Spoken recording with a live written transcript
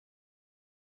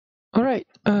Alright,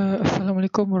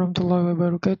 Assalamualaikum warahmatullahi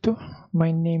wabarakatuh.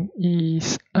 My name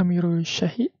is Amirul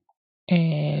Shahid,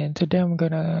 and today I'm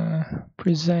gonna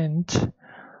present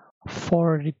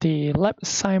for the lab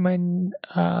assignment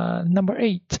number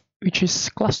 8, which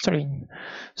is clustering.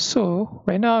 So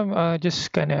right now I'm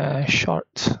just gonna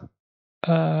short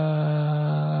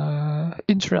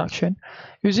introduction.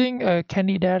 Using a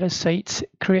candy dataset,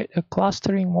 create a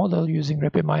clustering model using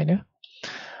Rapidminer.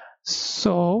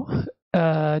 So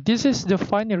this is the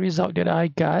final result that I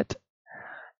got,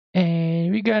 and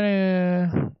we're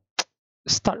gonna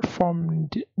start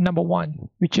from number 1,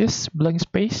 which is blank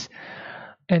space,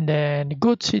 and then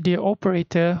go to the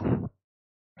operator,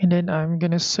 and then I'm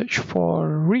gonna search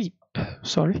for read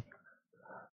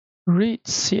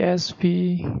CSV.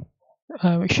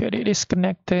 Make sure that it is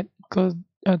connected. Go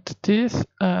to this.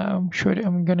 I'm sure that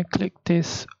I'm gonna click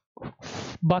this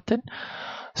button,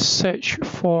 search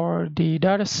for the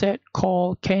dataset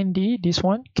called candy, this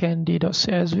one,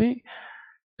 candy.csv,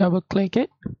 double click it,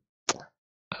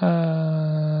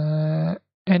 and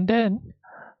then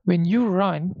when you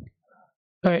run,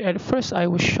 at first I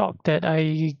was shocked that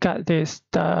I got this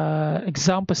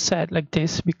example set like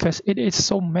this because it is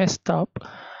so messed up.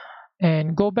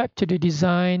 And go back to the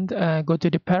design, go to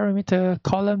the parameter,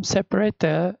 column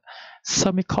separator,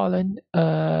 semicolon.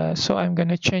 So I'm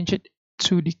gonna change it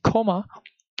to the comma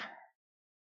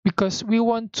because we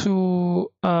want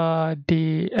to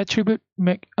the attribute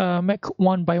make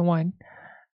one by one,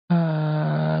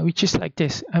 which is like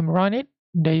this. I'm run it.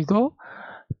 There you go.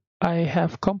 I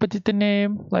have competitor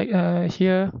name like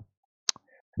here,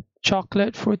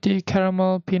 chocolate, fruity,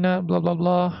 caramel, peanut, blah blah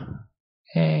blah,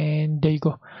 and there you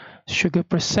go. Sugar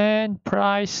percent,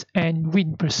 price, and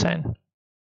win percent.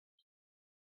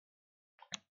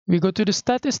 We go to the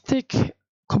statistic.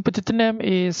 Competitor name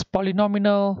is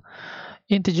polynomial,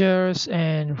 integers,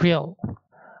 and real.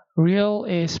 Real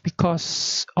is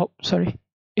because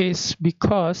is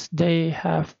because they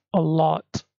have a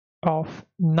lot of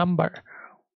number.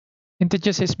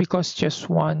 Integers is because just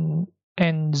 1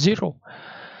 and 0.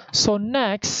 So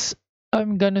next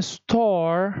I'm gonna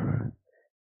store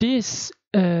this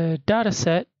data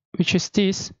set, which is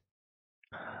this,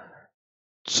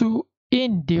 to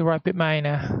in the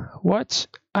Rapidminer. What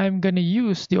I'm gonna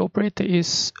use the operator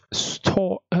is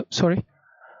store.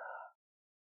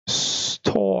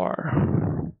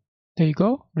 There you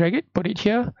go. Drag it, put it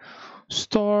here.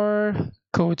 Store.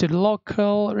 Go to the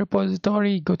local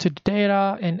repository. Go to the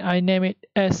data, and I name it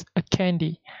as a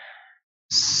candy.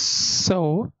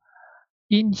 So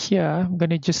in here, I'm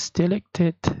gonna just delete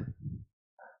it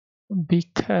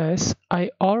because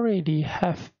I already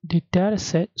have the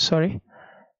dataset. Sorry,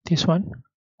 this one.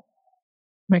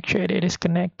 Make sure it is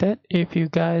connected. If you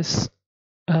guys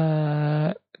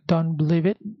don't believe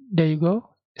it, there you go.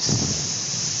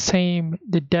 Same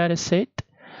the dataset,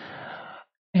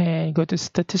 and go to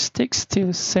statistics,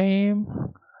 still same.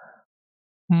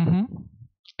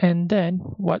 And then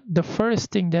what the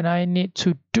first thing that I need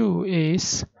to do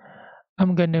is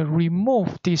I'm gonna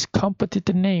remove this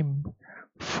competitor name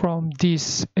from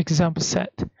this example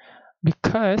set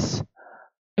because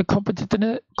a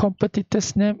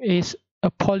competitor's name is a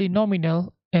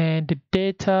polynomial and the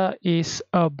data is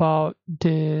about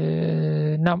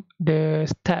the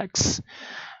tags,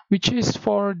 which is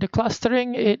for the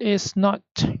clustering. It is not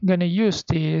gonna use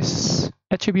this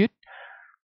attribute.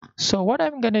 So what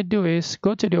I'm gonna do is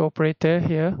go to the operator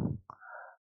here,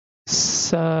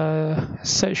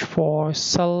 search for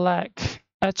select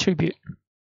attribute,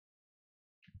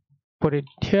 put it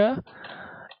here,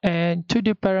 and to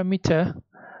the parameter,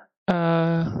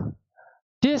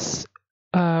 this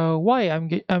why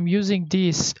I'm using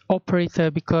this operator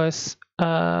because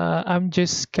I'm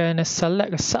just gonna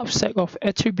select a subset of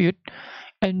attribute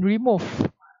and remove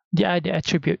the other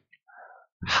attribute.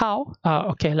 How?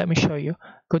 Okay, let me show you.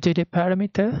 Go to the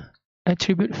parameter,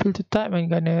 attribute filter type. I'm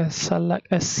gonna select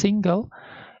a single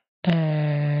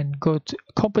and go to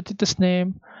competitor's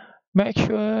name. Make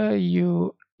sure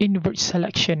you invert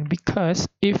selection because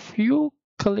if you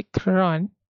click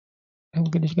run, I'm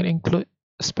gonna include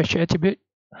special attribute.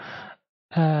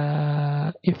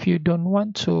 If you don't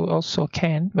want to, also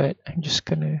can, but I'm just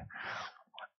gonna.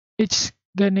 It's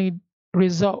gonna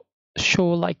result show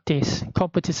like this: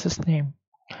 competitor's name,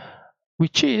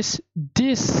 which is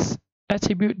this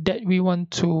attribute that we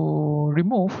want to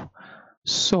remove.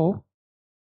 So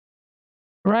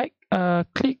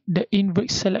click the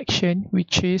invert selection,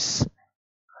 which is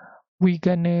we're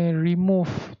gonna remove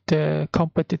the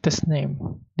competitor's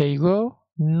name. There you go.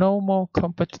 No more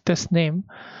competitor's name.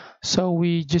 So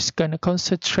we just gonna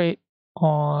concentrate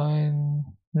on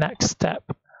next step.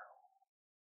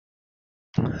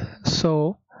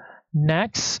 So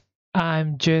next,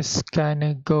 I'm just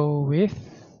gonna go with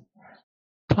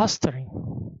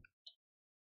clustering.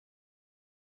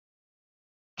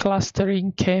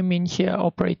 Clustering came in here,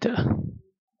 operator.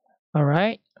 All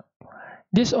right.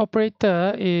 This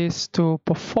operator is to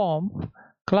perform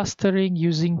clustering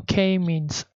using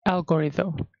k-means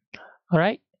algorithm. All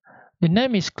right. The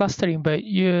name is clustering, but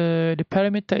the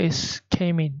parameter is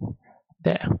k-mean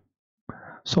there.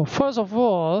 So first of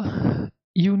all,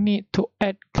 you need to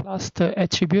add cluster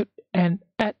attribute and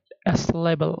add as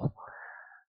label,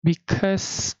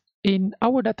 because in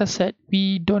our dataset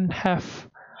we don't have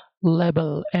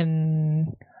label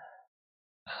and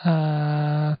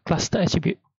cluster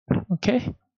attribute.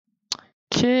 Okay,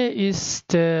 K is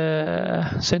the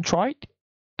centroid,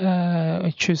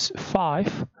 I choose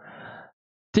 5.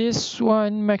 This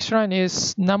one max run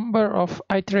is number of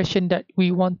iteration that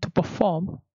we want to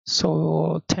perform,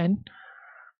 so 10.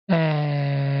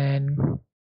 And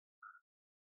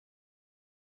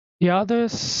the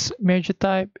others measure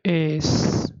type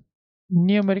is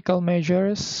numerical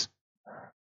measures.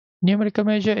 Numerical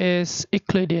measure is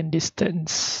Euclidean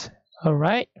distance. All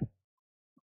right.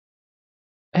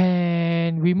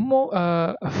 And we move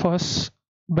first,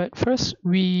 but first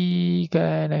we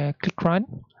gonna click run.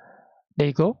 There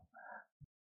you go.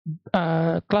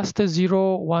 Cluster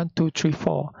 0, 1, 2, 3,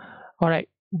 4. All right.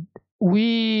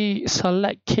 We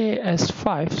select K as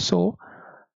 5, so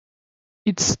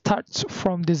it starts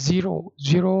from the 0,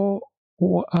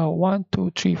 1,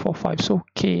 2, 3, 4, 5. So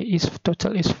K is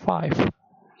total is 5.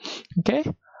 Okay,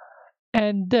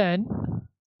 and then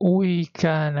we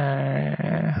can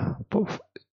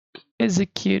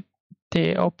execute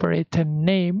the operator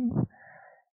name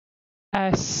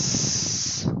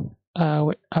as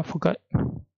wait, I forgot.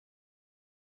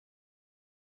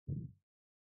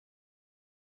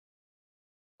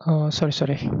 Oh, sorry.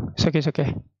 It's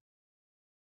okay.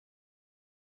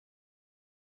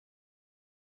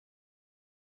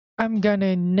 I'm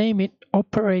gonna name it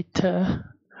operator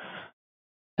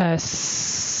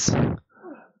as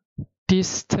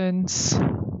distance,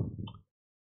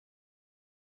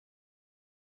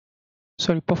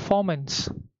 performance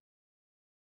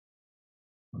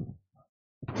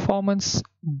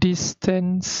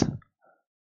distance,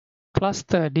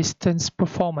 cluster distance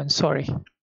performance,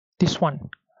 this one.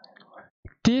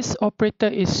 This operator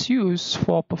is used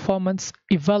for performance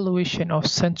evaluation of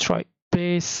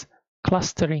centroid-based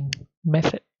clustering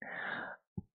method.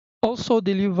 Also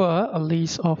deliver a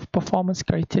list of performance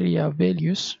criteria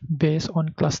values based on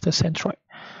cluster centroid.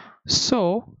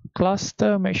 So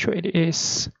cluster, make sure it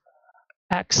is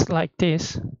X like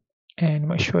this, and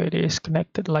make sure it is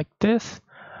connected like this.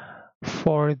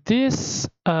 For this,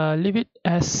 leave it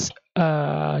as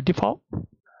default,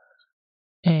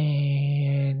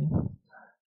 and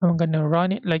I'm gonna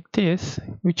run it like this,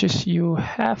 which is you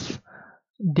have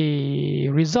the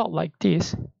result like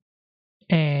this,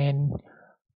 and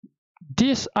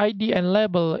this ID and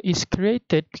label is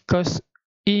created because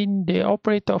in the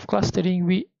operator of clustering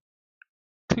we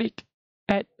click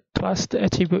add cluster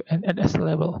attribute and add as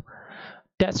label.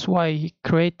 That's why it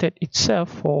created itself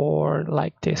for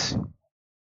like this.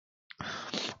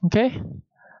 Okay.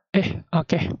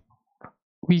 Okay.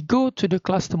 We go to the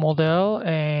cluster model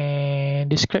and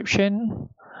description.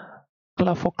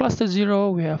 For cluster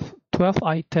 0 we have 12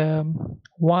 items.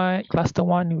 Cluster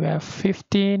 1 we have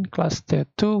 15, cluster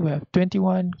 2 we have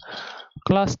 21,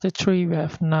 cluster 3 we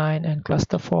have 9, and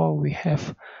cluster 4 we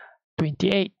have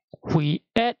 28. We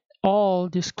add all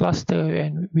this cluster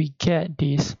and we get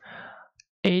this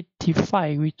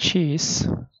 85, which is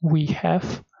we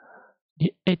have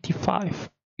the 85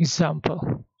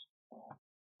 example.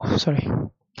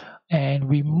 And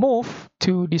we move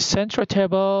to the central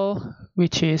table,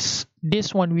 which is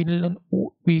this one.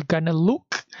 We're gonna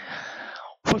look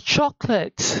for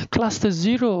chocolate cluster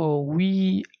 0.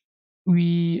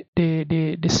 The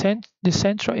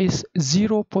central is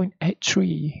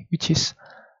 0.83, which is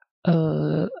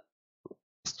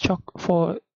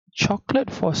for chocolate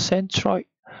for centroid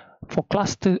for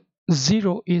cluster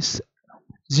 0 is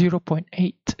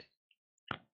 0.8.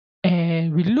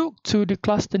 And we look to the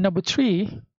cluster number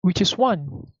 3, which is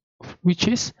 1, which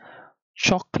is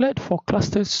chocolate for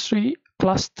cluster 3.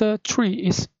 Cluster 3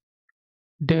 is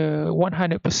the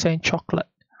 100% chocolate.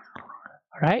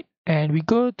 All right, and we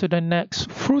go to the next,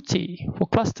 fruity. For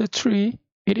cluster 3,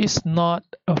 it is not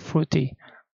a fruity.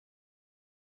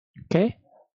 Okay,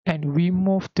 and we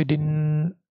move to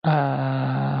the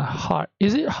hard.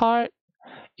 Is it hard?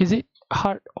 Is it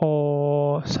hard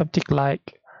or something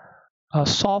like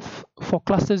soft? For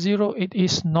cluster 0, it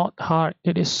is not hard,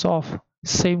 it is soft.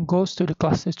 Same goes to the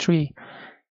cluster 3.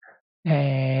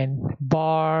 and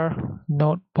bar,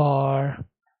 node bar,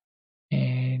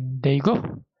 and there you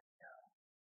go.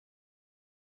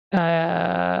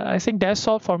 I think that's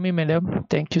all for me, madam.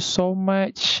 Thank you so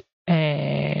much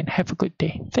and have a good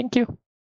day. Thank you.